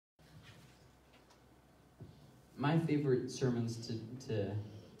my favorite sermons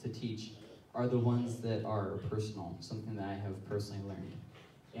to teach are the ones that are personal, something that I have personally learned.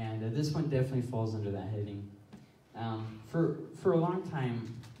 And this one definitely falls under that heading. For a long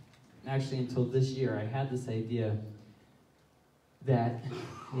time, actually until this year, I had this idea that,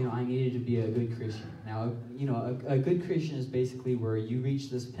 I needed to be a good Christian. Now, a good Christian is basically where you reach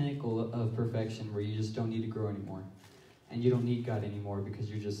this pinnacle of perfection where you just don't need to grow anymore. And you don't need God anymore because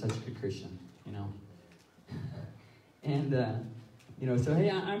you're just such a good Christian, And, so hey,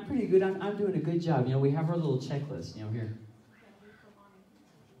 I'm pretty good. I'm doing a good job. We have our little checklist, here.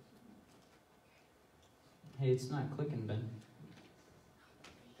 Hey, it's not clicking, Ben.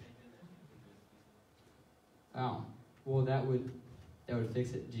 Oh, well, that would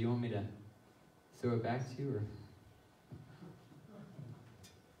fix it. Do you want me to throw it back to you, or?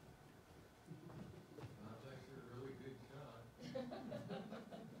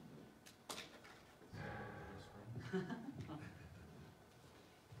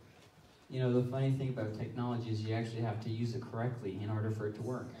 The funny thing about technology is you actually have to use it correctly in order for it to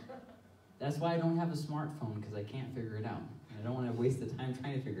work. That's why I don't have a smartphone, because I can't figure it out. I don't want to waste the time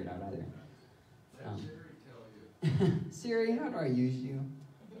trying to figure it out either. Siri tell you. Siri, how do I use you?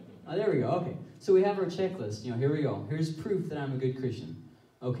 Oh, there we go. Okay. So we have our checklist. Here we go. Here's proof that I'm a good Christian.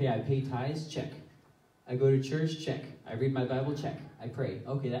 Okay, I pay tithes, check. I go to church, check. I read my Bible, check. I pray.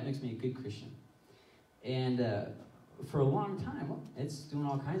 Okay, that makes me a good Christian. And for a long time, it's doing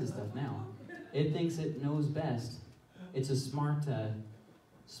all kinds of stuff now. It thinks it knows best. It's a smart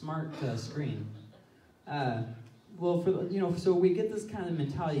screen. So we get this kind of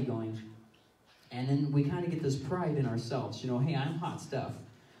mentality going, and then we kind of get this pride in ourselves. Hey, I'm hot stuff.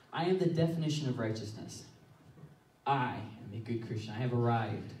 I am the definition of righteousness. I am a good Christian. I have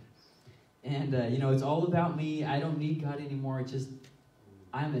arrived. And, it's all about me. I don't need God anymore.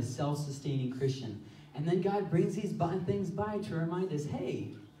 I'm a self-sustaining Christian. And then God brings these things by to remind us,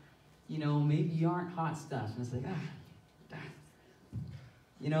 hey, maybe you aren't hot stuff. And it's like,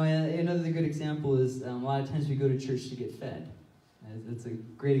 another good example is a lot of times we go to church to get fed. That's a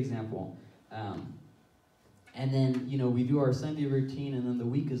great example. And then, we do our Sunday routine, and then the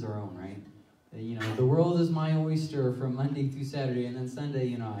week is our own, right? The world is my oyster from Monday through Saturday, and then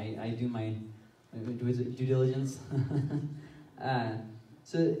Sunday, I do my due diligence.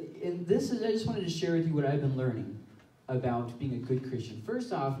 So in this, I just wanted to share with you what I've been learning about being a good Christian.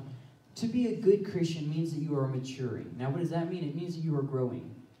 First off, to be a good Christian means that you are maturing. Now, what does that mean? It means that you are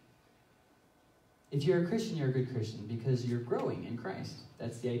growing. If you're a Christian, you're a good Christian because you're growing in Christ.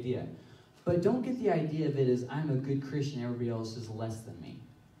 That's the idea. But don't get the idea of it as I'm a good Christian, everybody else is less than me.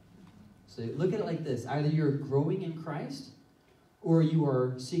 So look at it like this. Either you're growing in Christ or you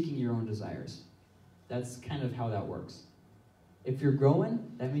are seeking your own desires. That's kind of how that works. If you're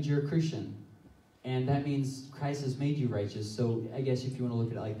growing, that means you're a Christian. And that means Christ has made you righteous. So I guess if you want to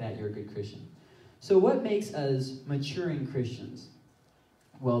look at it like that, you're a good Christian. So what makes us maturing Christians?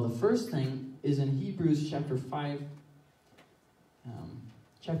 Well, the first thing is in Hebrews chapter 5,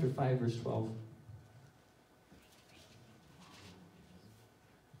 verse 12.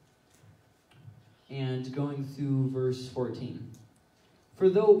 And going through verse 14. For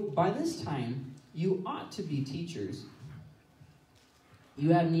though by this time you ought to be teachers,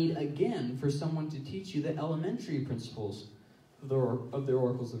 you have need again for someone to teach you the elementary principles of the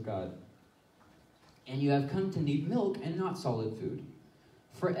oracles of God. And you have come to need milk and not solid food.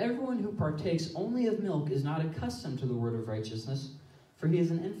 For everyone who partakes only of milk is not accustomed to the word of righteousness, for he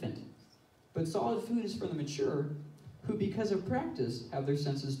is an infant. But solid food is for the mature, who because of practice have their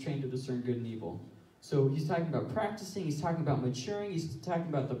senses trained to discern good and evil. So he's talking about practicing, he's talking about maturing, he's talking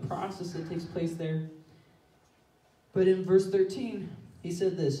about the process that takes place there. But in verse 13, he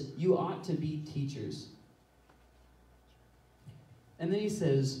said this, you ought to be teachers. And then he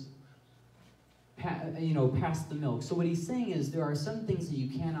says, pass the milk. So what he's saying is there are some things that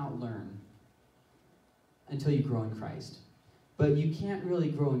you cannot learn until you grow in Christ. But you can't really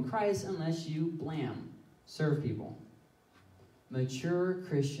grow in Christ unless you, serve people. Mature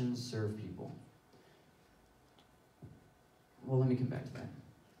Christians serve people. Well, let me come back to that.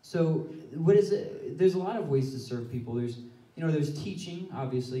 So what is it? There's a lot of ways to serve people. There's teaching,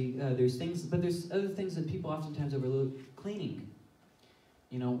 obviously. There's things, but there's other things that people oftentimes overlook. Cleaning.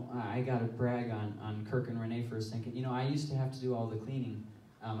 I got to brag on Kirk and Renee for a second. I used to have to do all the cleaning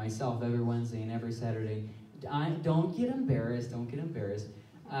myself every Wednesday and every Saturday. Don't get embarrassed.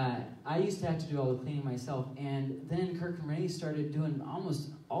 I used to have to do all the cleaning myself, and then Kirk and Renee started doing almost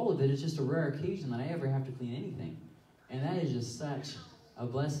all of it. It's just a rare occasion that I ever have to clean anything. And that is just such a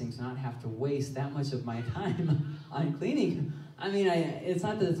blessing to not have to waste that much of my time on cleaning. I mean, it's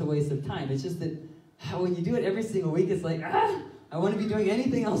not that it's a waste of time. It's just that when you do it every single week, it's like, I want to be doing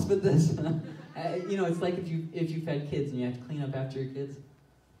anything else but this. It's like if you've had kids and you have to clean up after your kids.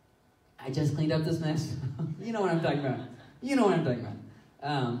 I just cleaned up this mess. You know what I'm talking about. You know what I'm talking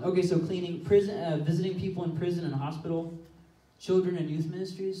about. Okay, so cleaning, prison, visiting people in prison and hospital, children and youth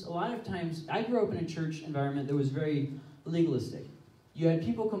ministries. A lot of times, I grew up in a church environment that was very legalistic. You had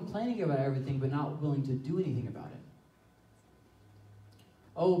people complaining about everything but not willing to do anything about it.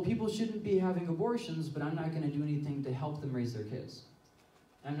 Oh, people shouldn't be having abortions, but I'm not going to do anything to help them raise their kids.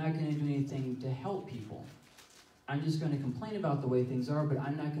 I'm not going to do anything to help people. I'm just going to complain about the way things are, but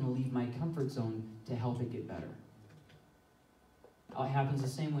I'm not going to leave my comfort zone to help it get better. It happens the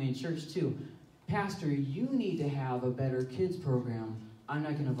same way in church, too. Pastor, you need to have a better kids program. I'm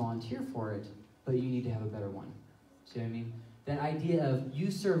not going to volunteer for it, but you need to have a better one. See what I mean? That idea of, you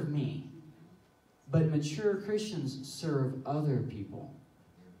serve me, but mature Christians serve other people.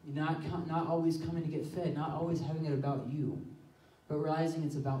 Not always coming to get fed, not always having it about you, but realizing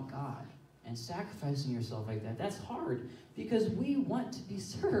it's about God and sacrificing yourself like that. That's hard because we want to be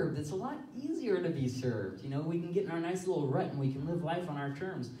served. It's a lot easier to be served. We can get in our nice little rut and we can live life on our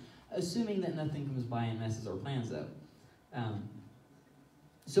terms, assuming that nothing comes by and messes our plans up.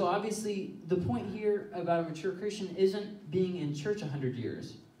 So obviously, the point here about a mature Christian isn't being in church 100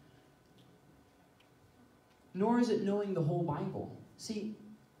 years, nor is it knowing the whole Bible. See,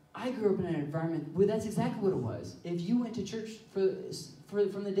 I grew up in an environment where that's exactly what it was. If you went to church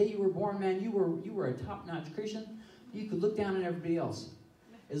from the day you were born, man, you were a top-notch Christian. You could look down on everybody else.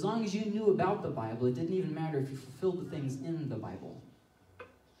 As long as you knew about the Bible, it didn't even matter if you fulfilled the things in the Bible.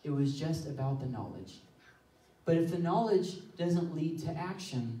 It was just about the knowledge. But if the knowledge doesn't lead to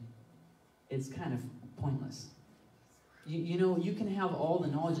action, it's kind of pointless. You can have all the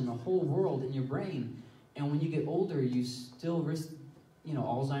knowledge in the whole world in your brain, and when you get older, you still risk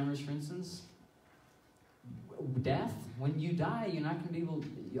Alzheimer's, for instance, death. When you die, you're not going to be able,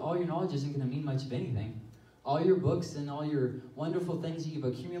 all your knowledge isn't going to mean much of anything. All your books and all your wonderful things that you've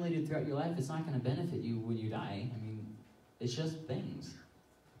accumulated throughout your life, it's not going to benefit you when you die. I mean, it's just things.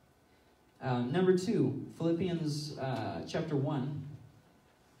 Number 2, Philippians chapter 1.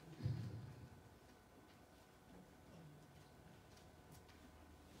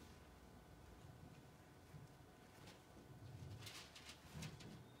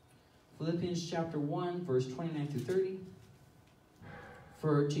 Philippians chapter 1, verse 29 through 30.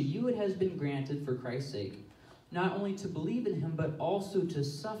 For to you it has been granted for Christ's sake, not only to believe in him, but also to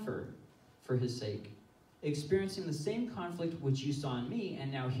suffer for his sake, experiencing the same conflict which you saw in me,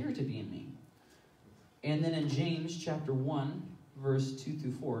 and now hear to be in me. And then in James chapter 1, verse 2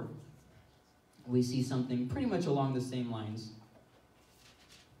 through 4, we see something pretty much along the same lines.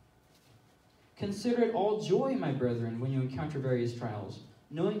 Consider it all joy, my brethren, when you encounter various trials,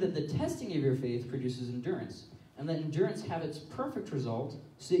 knowing that the testing of your faith produces endurance, and let endurance have its perfect result,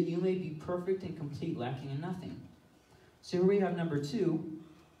 so that you may be perfect and complete, lacking in nothing. So here we have number 2.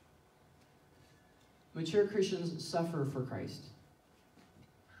 Mature Christians suffer for Christ.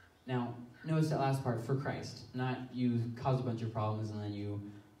 Now, notice that last part, for Christ. Not you cause a bunch of problems and then you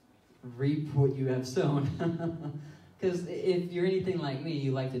reap what you have sown. Because if you're anything like me,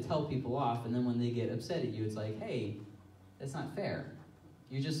 you like to tell people off, and then when they get upset at you, it's like, hey, that's not fair.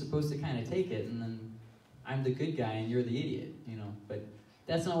 You're just supposed to kind of take it, and then I'm the good guy and you're the idiot, But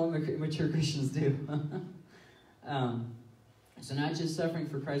that's not what mature Christians do. So not just suffering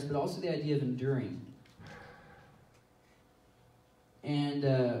for Christ, but also the idea of enduring. And,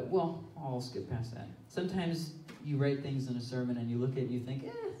 I'll skip past that. Sometimes you write things in a sermon and you look at it and you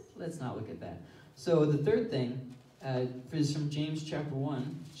think, let's not look at that. So the third thing is from James chapter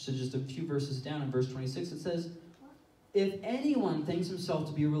 1, so just a few verses down in verse 26, it says, if anyone thinks himself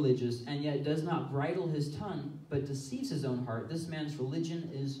to be religious and yet does not bridle his tongue, but deceives his own heart, this man's religion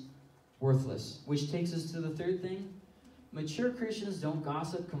is worthless. Which takes us to the third thing. Mature Christians don't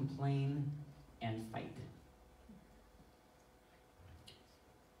gossip, complain, and fight.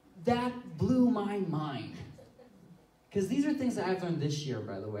 That blew my mind. Because these are things that I've learned this year,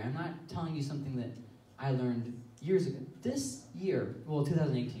 by the way. I'm not telling you something that I learned years ago. This year,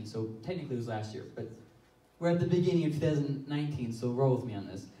 2018, so technically it was last year, but we're at the beginning of 2019, so roll with me on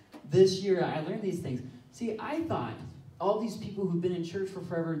this. This year, I learned these things. See, I thought all these people who've been in church for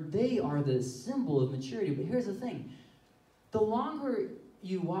forever, they are the symbol of maturity. But here's the thing. The longer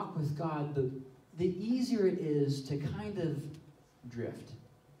you walk with God, the easier it is to kind of drift.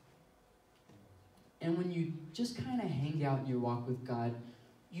 And when you just kind of hang out in your walk with God,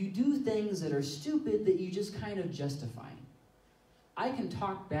 you do things that are stupid that you just kind of justify. I can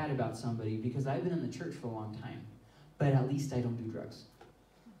talk bad about somebody because I've been in the church for a long time, but at least I don't do drugs.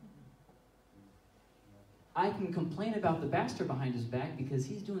 I can complain about the pastor behind his back because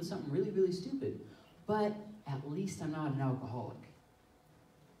he's doing something really, really stupid. But at least I'm not an alcoholic.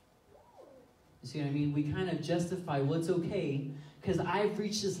 You see what I mean? We kind of justify what's okay because I've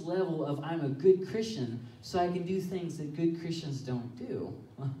reached this level of I'm a good Christian, so I can do things that good Christians don't do.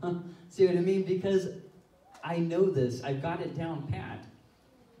 See what I mean? Because I know this. I've got it down pat.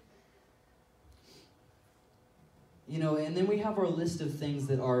 You know, and then we have our list of things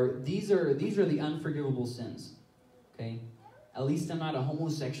that are, these are the unforgivable sins. Okay? At least I'm not a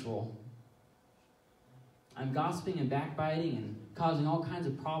homosexual. I'm gossiping and backbiting and causing all kinds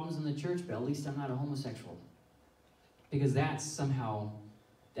of problems in the church, but at least I'm not a homosexual. Because that's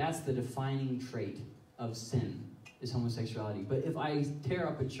the defining trait of sin, is homosexuality. But if I tear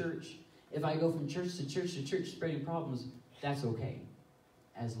up a church, if I go from church to church to church spreading problems, that's okay.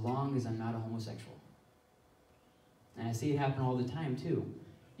 As long as I'm not a homosexual. And I see it happen all the time, too.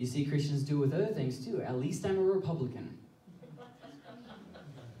 You see Christians do it with other things, too. At least I'm a Republican.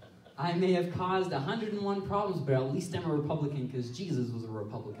 I may have caused 101 problems, but at least I'm a Republican because Jesus was a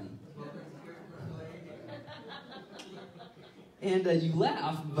Republican. And you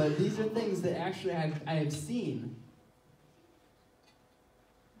laugh, but these are things that actually I have seen.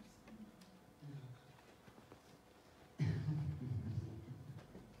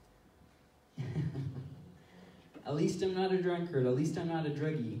 At least I'm not a drunkard. At least I'm not a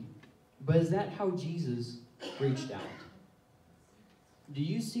druggie. But is that how Jesus reached out? Do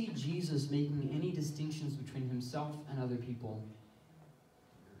you see Jesus making any distinctions between himself and other people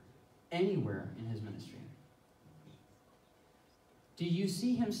anywhere in his ministry? Do you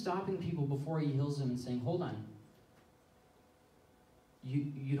see him stopping people before he heals them and saying, hold on,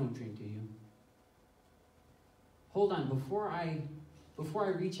 you don't drink, do you? Hold on, before I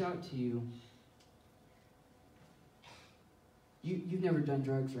reach out to you, you've never done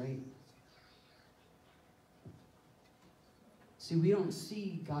drugs, right? See, we don't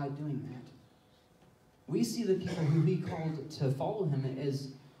see God doing that. We see the people who he called to follow him as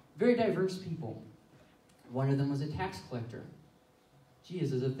very diverse people. One of them was a tax collector. Gee,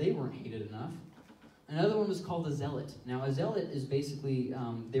 as if they weren't hated enough. Another one was called a zealot. Now, a zealot is basically,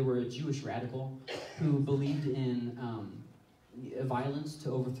 they were a Jewish radical who believed in violence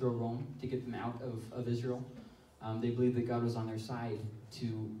to overthrow Rome, to get them out of Israel. They believed that God was on their side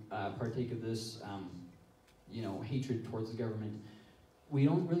to partake of this hatred towards the government. We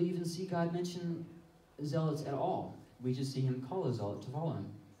don't really even see God mention zealots at all. We just see him call a zealot to follow him.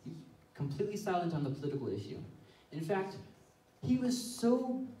 He's completely silent on the political issue. In fact, he was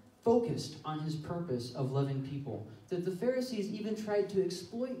so focused on his purpose of loving people that the Pharisees even tried to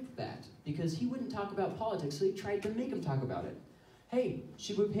exploit that because he wouldn't talk about politics, so they tried to make him talk about it. Hey,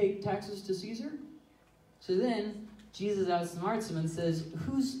 should we pay taxes to Caesar? So then Jesus outsmarts him and says,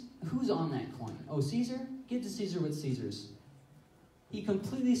 who's on that coin? Oh, Caesar? Give to Caesar what's Caesar's. He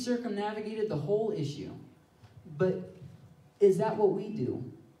completely circumnavigated the whole issue. But is that what we do?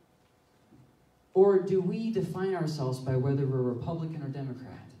 Or do we define ourselves by whether we're Republican or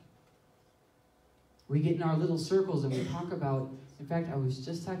Democrat? We get in our little circles and we talk about, in fact, I was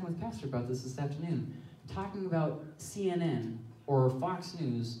just talking with Pastor about this afternoon, talking about CNN or Fox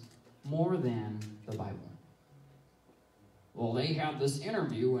News more than the Bible. Well, they had this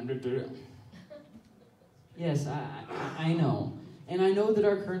interview and... Yes, I know. And I know that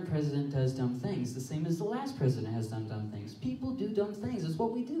our current president does dumb things, the same as the last president has done dumb things. People do dumb things. It's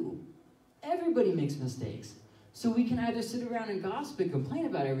what we do. Everybody makes mistakes. So we can either sit around and gossip and complain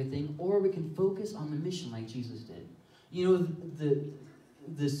about everything, or we can focus on the mission like Jesus did. You know,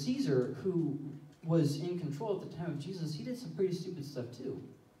 the Caesar who was in control at the time of Jesus, he did some pretty stupid stuff too.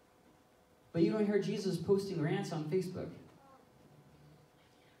 But you don't hear Jesus posting rants on Facebook.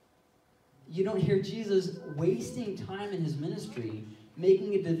 You don't hear Jesus wasting time in his ministry,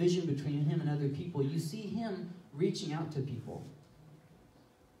 making a division between him and other people. You see him reaching out to people.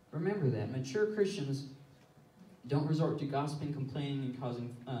 Remember that. Mature Christians don't resort to gossiping, complaining, and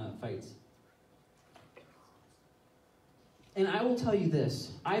causing fights. And I will tell you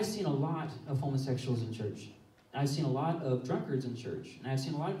this. I've seen a lot of homosexuals in church. I've seen a lot of drunkards in church. And I've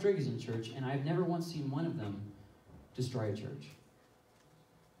seen a lot of druggies in church. And I've never once seen one of them destroy a church.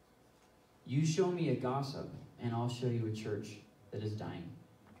 You show me a gossip, and I'll show you a church that is dying.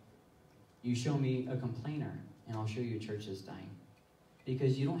 You show me a complainer, and I'll show you a church that's dying.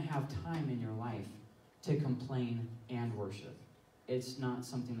 Because you don't have time in your life to complain and worship. It's not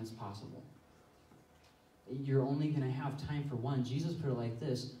something that's possible. You're only going to have time for one. Jesus put it like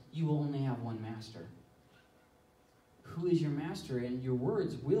this: you will only have one master. Who is your master? And your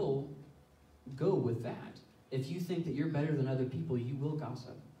words will go with that. If you think that you're better than other people, you will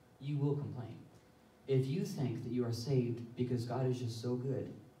gossip. You will complain. If you think that you are saved because God is just so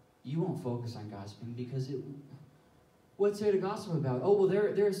good, you won't focus on gossiping because what's there to gossip about? Oh, well,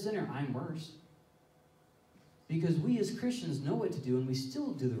 they're a sinner. I'm worse. Because we as Christians know what to do and we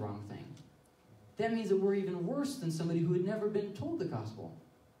still do the wrong thing. That means that we're even worse than somebody who had never been told the gospel.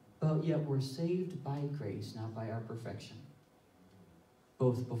 But yet we're saved by grace, not by our perfection.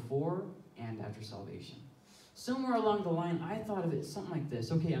 Both before and after salvation. Somewhere along the line, I thought of it something like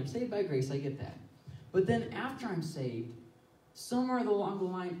this. Okay, I'm saved by grace, I get that. But then after I'm saved, somewhere along the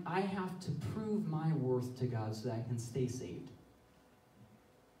line, I have to prove my worth to God so that I can stay saved.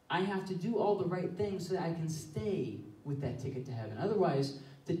 I have to do all the right things so that I can stay with that ticket to heaven. Otherwise,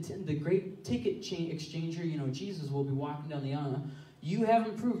 the great ticket exchanger, Jesus will be walking down the aisle. You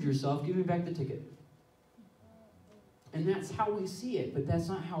haven't proved yourself. Give me back the ticket. And that's how we see it, but that's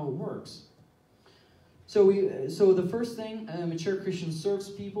not how it works. So the first thing, a mature Christian serves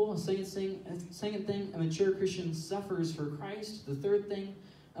people. Second thing, a mature Christian suffers for Christ. The third thing,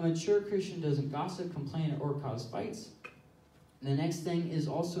 a mature Christian doesn't gossip, complain, or cause fights. And the next thing is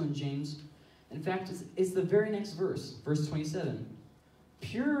also in James. In fact, it's the very next verse, verse 27.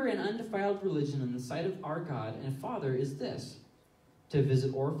 Pure and undefiled religion in the sight of our God and Father is this, to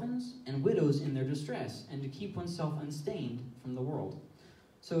visit orphans and widows in their distress, and to keep oneself unstained from the world.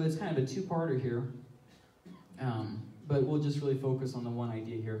 So it's kind of a two-parter here. But we'll just really focus on the one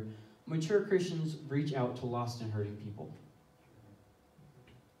idea here. Mature Christians reach out to lost and hurting people.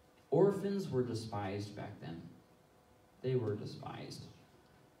 Orphans were despised back then. They were despised.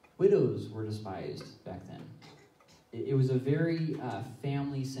 Widows were despised back then. It was a very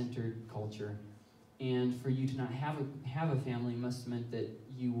family-centered culture. And for you to not have a family must have meant that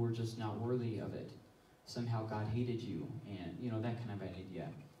you were just not worthy of it. Somehow God hated you, and that kind of an idea.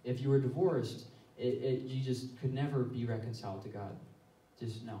 If you were divorced, you just could never be reconciled to God.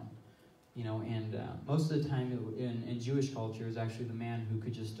 Just no. And most of the time in Jewish culture, it's actually the man who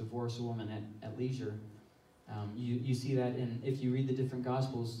could just divorce a woman at leisure. You see that if you read the different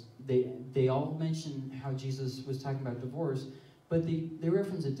Gospels, they all mention how Jesus was talking about divorce, but they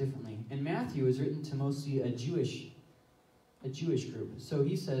reference it differently. And Matthew is written to mostly a Jewish group. So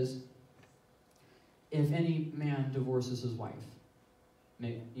he says, if any man divorces his wife,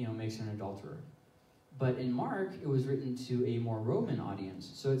 makes her an adulterer. But in Mark, it was written to a more Roman audience.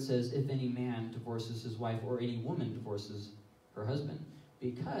 So it says, if any man divorces his wife or any woman divorces her husband,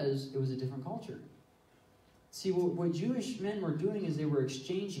 because it was a different culture. See, what Jewish men were doing is they were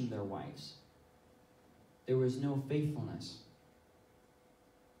exchanging their wives. There was no faithfulness.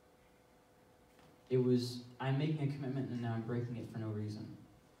 It was, I'm making a commitment and now I'm breaking it for no reason.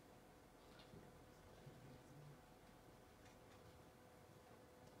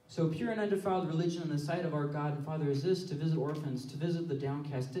 So pure and undefiled religion in the sight of our God and Father is this, to visit orphans, to visit the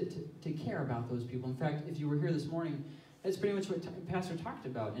downcast, to care about those people. In fact, if you were here this morning, that's pretty much what Pastor talked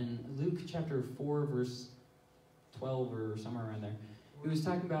about in Luke chapter 4, verse 12 or somewhere around there. He was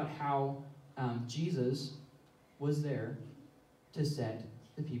talking about how Jesus was there to set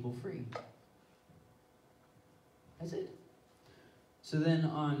the people free. That's it. So then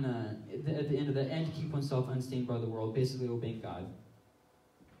at the end of that, and to keep oneself unstained by the world, basically obeying God.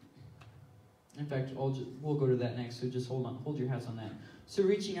 In fact, we'll go to that next, so just hold your hats on that. So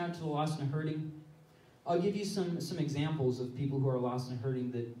reaching out to the lost and hurting. I'll give you some examples of people who are lost and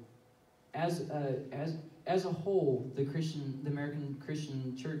hurting that as a whole, the American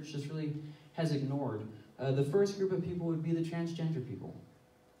Christian church just really has ignored. The first group of people would be the transgender people.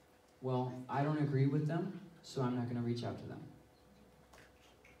 Well, I don't agree with them, so I'm not going to reach out to them.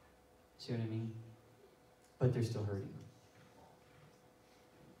 See what I mean? But they're still hurting.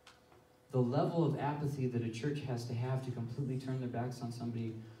 The level of apathy that a church has to have to completely turn their backs on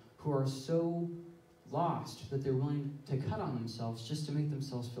somebody who are so lost that they're willing to cut on themselves just to make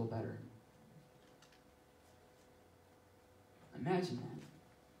themselves feel better. Imagine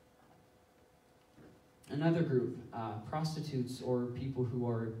that. Another group, prostitutes or people who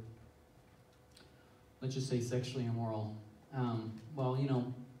are, let's just say, sexually immoral.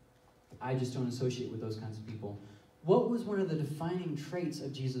 I just don't associate with those kinds of people. What was one of the defining traits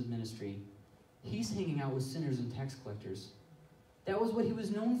of Jesus' ministry? He's hanging out with sinners and tax collectors. That was what he was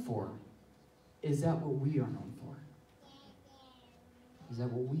known for. Is that what we are known for? Is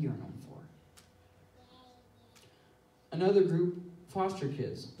that what we are known for? Another group, foster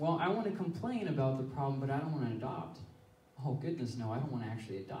kids. Well, I want to complain about the problem, but I don't want to adopt. Oh, goodness, no, I don't want to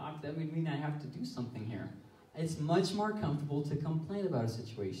actually adopt. That would mean I have to do something here. It's much more comfortable to complain about a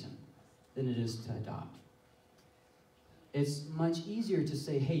situation than it is to adopt. It's much easier to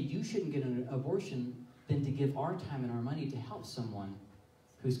say, hey, you shouldn't get an abortion than to give our time and our money to help someone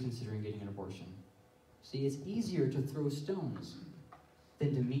who's considering getting an abortion. See, it's easier to throw stones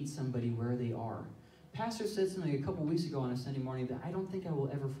than to meet somebody where they are. Pastor said something a couple weeks ago on a Sunday morning that I don't think I will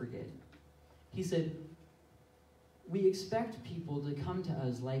ever forget. He said, we expect people to come to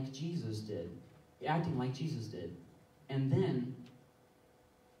us like Jesus did, acting like Jesus did, and then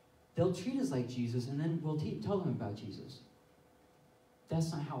they'll treat us like Jesus, and then we'll tell them about Jesus.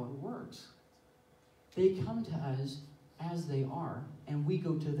 That's not how it works. They come to us as they are, and we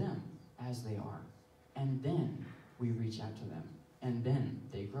go to them as they are. And then we reach out to them, and then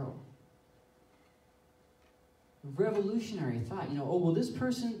they grow. Revolutionary thought, oh, well, this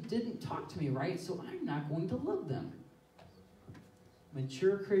person didn't talk to me right, so I'm not going to love them.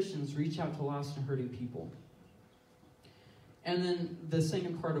 Mature Christians reach out to lost and hurting people. And then the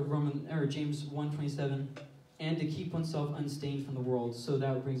second part of James 1:27, and to keep oneself unstained from the world. So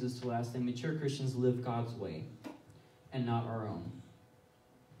that brings us to the last thing. Mature Christians live God's way and not our own.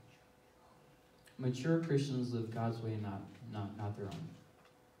 Mature Christians live God's way and not their own.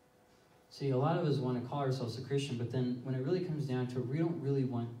 See, a lot of us want to call ourselves a Christian, but then when it really comes down to it, we don't really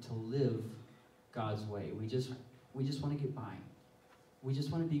want to live God's way. We just want to get by. We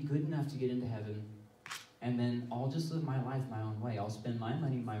just want to be good enough to get into heaven, and then I'll just live my life my own way. I'll spend my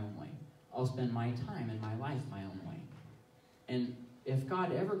money my own way. I'll spend my time and my life my own way. And if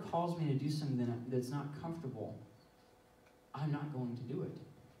God ever calls me to do something that's not comfortable, I'm not going to do it.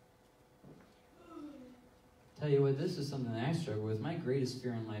 Tell you what, this is something that I struggle with. My greatest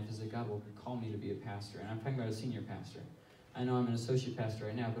fear in life is that God will call me to be a pastor. And I'm talking about a senior pastor. I know I'm an associate pastor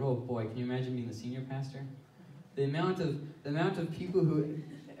right now, but oh boy, can you imagine being the senior pastor? The amount of people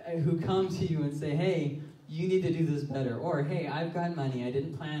who come to you and say, hey, you need to do this better. Or, hey, I've got money. I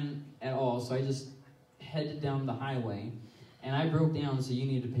didn't plan at all, so I just headed down the highway. And I broke down, so you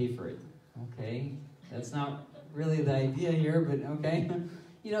need to pay for it. Okay, that's not really the idea here, but okay.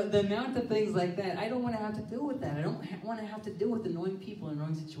 The amount of things like that, I don't want to have to deal with that. I don't want to have to deal with annoying people in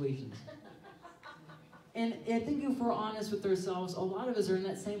annoying situations. And I think if we're honest with ourselves, a lot of us are in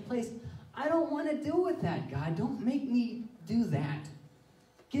that same place. I don't want to deal with that, God. Don't make me do that.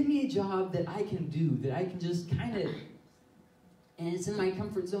 Give me a job that I can do, that I can just kind of, and it's in my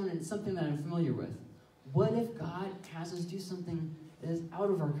comfort zone, and it's something that I'm familiar with. What if God has us do something that is out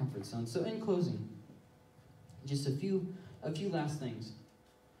of our comfort zone? So in closing, just a few last things.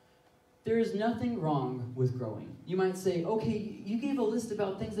 There is nothing wrong with growing. You might say, okay, you gave a list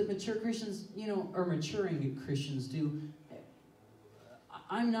about things that mature Christians, or maturing Christians do.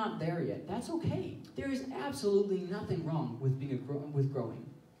 I'm not there yet. That's okay. There is absolutely nothing wrong with with growing.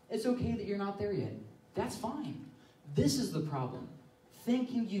 It's okay that you're not there yet. That's fine. This is the problem.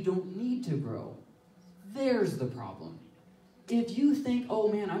 Thinking you don't need to grow. There's the problem. If you think,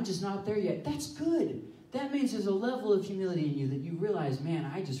 oh man, I'm just not there yet, that's good. That means there's a level of humility in you that you realize, man,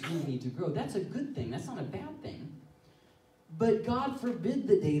 I just really need to grow. That's a good thing. That's not a bad thing. But God forbid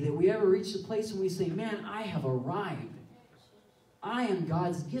the day that we ever reach the place when we say, man, I have arrived. I am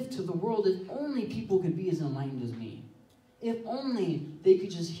God's gift to the world. If only people could be as enlightened as me. If only they could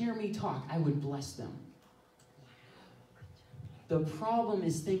just hear me talk, I would bless them. The problem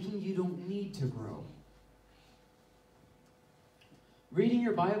is thinking you don't need to grow. Reading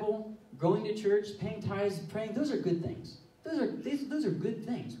your Bible, going to church, paying tithes, praying, those are good things. Those are good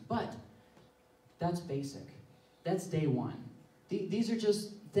things, but that's basic. That's day one. These are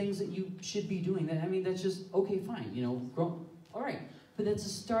just things that you should be doing. That's just, okay, fine, grow. All right, but that's a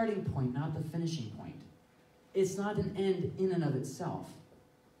starting point, not the finishing point. It's not an end in and of itself.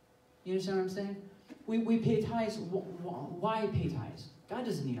 You understand what I'm saying? We pay tithes. Why pay tithes? God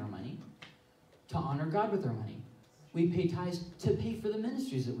doesn't need our money. To honor God with our money. We pay tithes to pay for the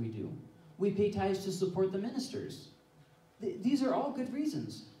ministries that we do. We pay tithes to support the ministers. These are all good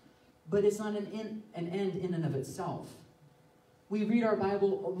reasons. But it's not an end in and of itself. We read our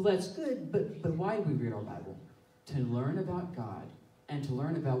Bible, well, that's good, but why do we read our Bible? To learn about God and to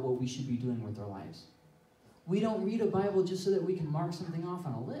learn about what we should be doing with our lives. We don't read a Bible just so that we can mark something off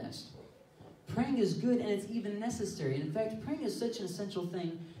on a list. Praying is good and it's even necessary. And in fact, praying is such an essential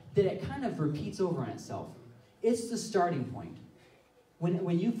thing that it kind of repeats over on itself. It's the starting point.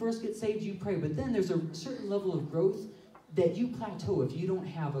 When you first get saved, you pray, but then there's a certain level of growth that you plateau if you don't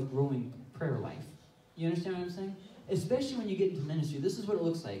have a growing prayer life. You understand what I'm saying? Especially when you get into ministry. This is what it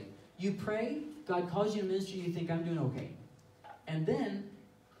looks like. You pray, God calls you to ministry, you think, I'm doing okay. And then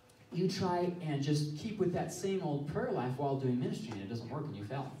you try and just keep with that same old prayer life while doing ministry, and it doesn't work and you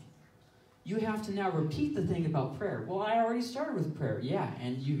fail. You have to now repeat the thing about prayer. Well, I already started with prayer. Yeah,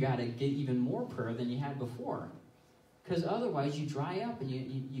 and you got to get even more prayer than you had before. Because otherwise you dry up and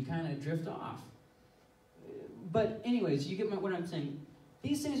you kind of drift off. But anyways, you get what I'm saying.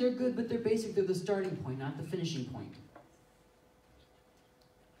 These things are good, but they're basic. They're the starting point, not the finishing point.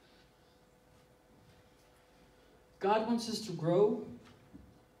 God wants us to grow,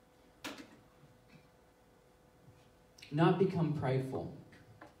 not become prideful.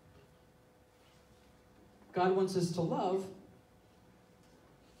 God wants us to love,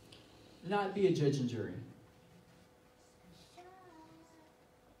 not be a judge and jury.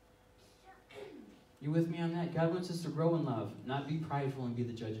 You with me on that? God wants us to grow in love, not be prideful and be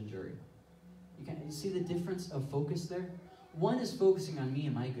the judge and jury. You see the difference of focus there? One is focusing on me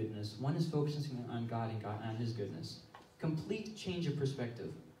and my goodness. One is focusing on God and on His goodness. Complete change of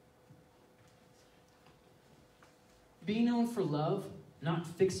perspective. Be known for love, not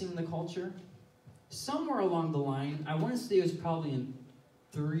fixing the culture. Somewhere along the line, I want to say it was probably in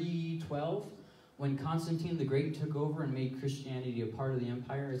 312, when Constantine the Great took over and made Christianity a part of the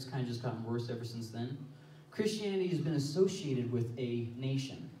empire. It's kind of just gotten worse ever since then. Christianity has been associated with a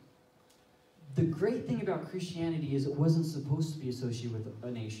nation. The great thing about Christianity is it wasn't supposed to be associated with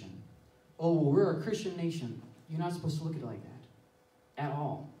a nation. Oh, well, we're a Christian nation. You're not supposed to look at it like that at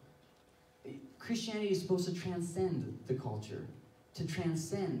all. Christianity is supposed to transcend the culture, to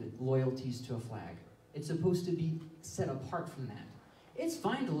transcend loyalties to a flag. It's supposed to be set apart from that. It's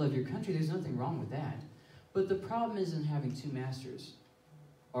fine to love your country. There's nothing wrong with that. But the problem isn't having two masters.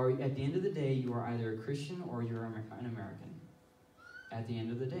 Or at the end of the day, you are either a Christian or you're an American. At the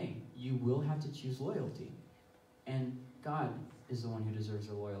end of the day, you will have to choose loyalty. And God is the one who deserves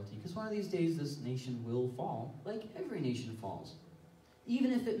our loyalty. Because one of these days, this nation will fall, like every nation falls.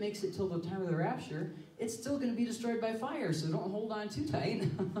 Even if it makes it till the time of the rapture, it's still going to be destroyed by fire, so don't hold on too tight.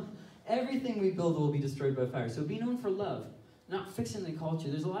 Everything we build will be destroyed by fire. So be known for love, not fixing the culture.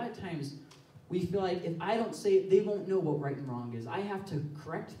 There's a lot of times we feel like if I don't say it, they won't know what right and wrong is. I have to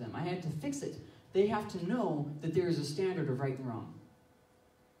correct them. I have to fix it. They have to know that there is a standard of right and wrong.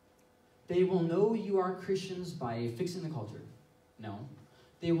 They will know you are Christians by fixing the culture. No.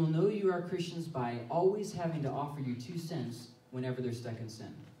 They will know you are Christians by always having to offer you 2 cents whenever they're stuck in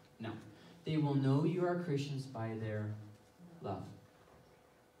sin. No. They will know you are Christians by their love.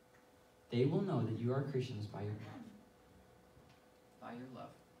 They will know that you are Christians by your love.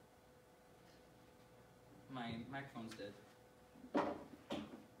 My microphone's dead.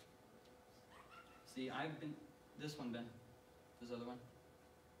 See, this one, Ben. This other one.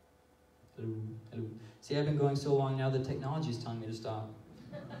 Hello, hello. See, I've been going so long now, the technology is telling me to stop.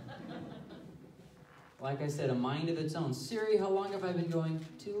 Like I said, a mind of its own. Siri, how long have I been going?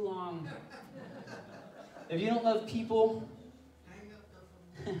 Too long. If you don't love people,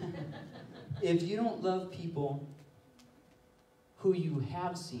 if you don't love people who you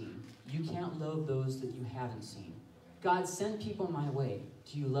have seen, you can't love those that you haven't seen. God sent people my way.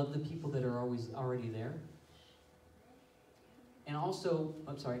 Do you love the people that are already there? And also,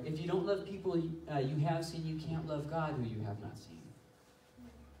 if you don't love people you have seen, you can't love God who you have not seen.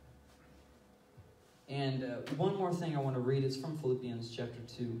 And one more thing I want to read. It's from Philippians chapter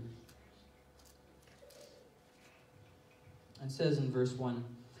 2. It says in verse 1,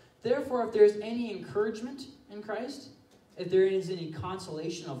 "Therefore, if there is any encouragement in Christ, if there is any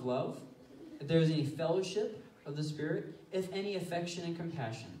consolation of love, if there is any fellowship of the Spirit, if any affection and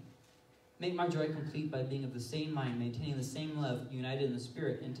compassion, make my joy complete by being of the same mind, maintaining the same love, united in the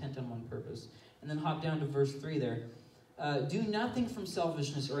Spirit, intent on one purpose." And then hop down to verse 3 there. "Do nothing from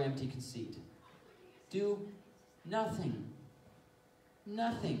selfishness or empty conceit." Do nothing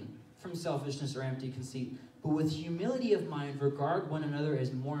from selfishness or empty conceit, but with humility of mind regard one another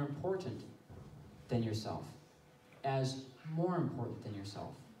as more important than yourself. As more important than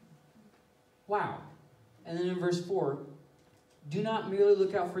yourself. Wow. And then in verse 4, "Do not merely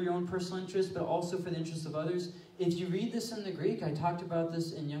look out for your own personal interests, but also for the interests of others." If you read this in the Greek, I talked about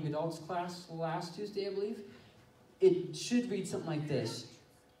this in young adults class last Tuesday, I believe. It should read something like this.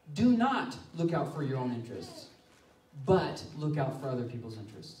 Do not look out for your own interests, but look out for other people's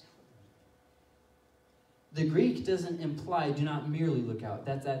interests. The Greek doesn't imply do not merely look out.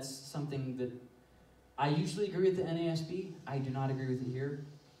 That's something that I usually agree with the NASB. I do not agree with it here.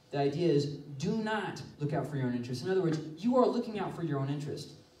 The idea is do not look out for your own interests. In other words, you are looking out for your own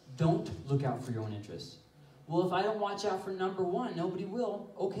interest. Don't look out for your own interest. Well, if I don't watch out for number one, nobody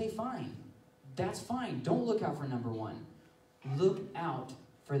will. Okay, fine. That's fine. Don't look out for number one. Look out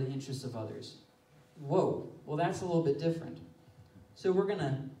for the interests of others. Whoa. Well, that's a little bit different. So we're going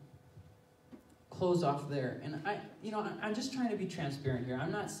to close off there. And I'm just trying to be transparent here.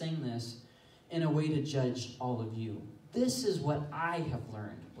 I'm not saying this in a way to judge all of you. This is what I have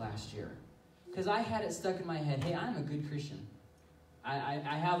learned last year. Because I had it stuck in my head, hey, I'm a good Christian. I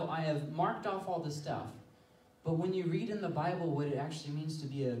have marked off all this stuff. But when you read in the Bible what it actually means to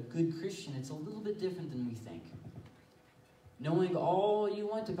be a good Christian, it's a little bit different than we think. Knowing all you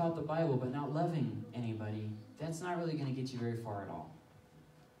want about the Bible but not loving anybody, that's not really going to get you very far at all.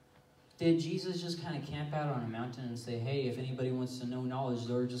 Did Jesus just kind of camp out on a mountain and say, hey, if anybody wants to know knowledge,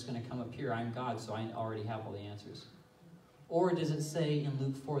 they're just going to come up here. I'm God, so I already have all the answers. Or does it say in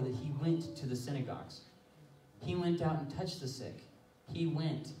Luke 4 that he went to the synagogues? He went out and touched the sick. He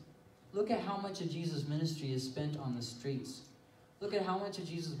went. Look at how much of Jesus' ministry is spent on the streets. Look at how much of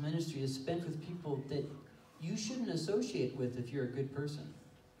Jesus' ministry is spent with people that you shouldn't associate with if you're a good person.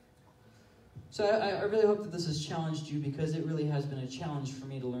 So I really hope that this has challenged you, because it really has been a challenge for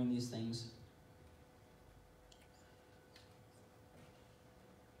me to learn these things.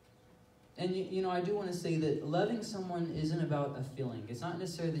 And you know, I do want to say that loving someone isn't about a feeling. It's not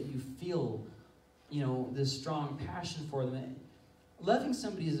necessarily that you feel, you know, this strong passion for them. Loving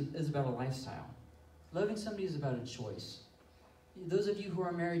somebody is about a lifestyle. Loving somebody is about a choice. Those of you who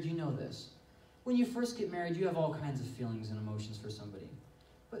are married, you know this. When you first get married, you have all kinds of feelings and emotions for somebody.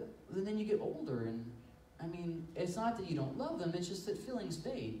 But then you get older, and, I mean, it's not that you don't love them, it's just that feelings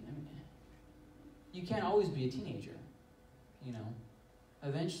fade. I mean, you can't always be a teenager, you know.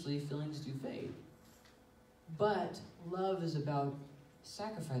 Eventually, feelings do fade. But love is about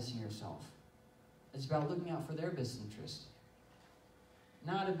sacrificing yourself. It's about looking out for their best interest.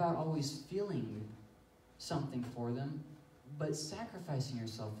 Not about always feeling something for them, but sacrificing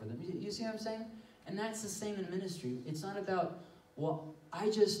yourself for them. You see what I'm saying? And that's the same in ministry. It's not about, well, I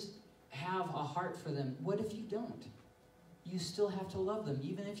just have a heart for them. What if you don't? You still have to love them,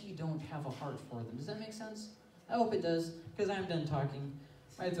 even if you don't have a heart for them. Does that make sense? I hope it does, because I'm done talking.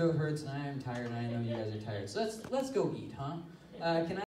 My throat hurts, and I am tired, and I know you guys are tired. So let's go eat, huh? Can I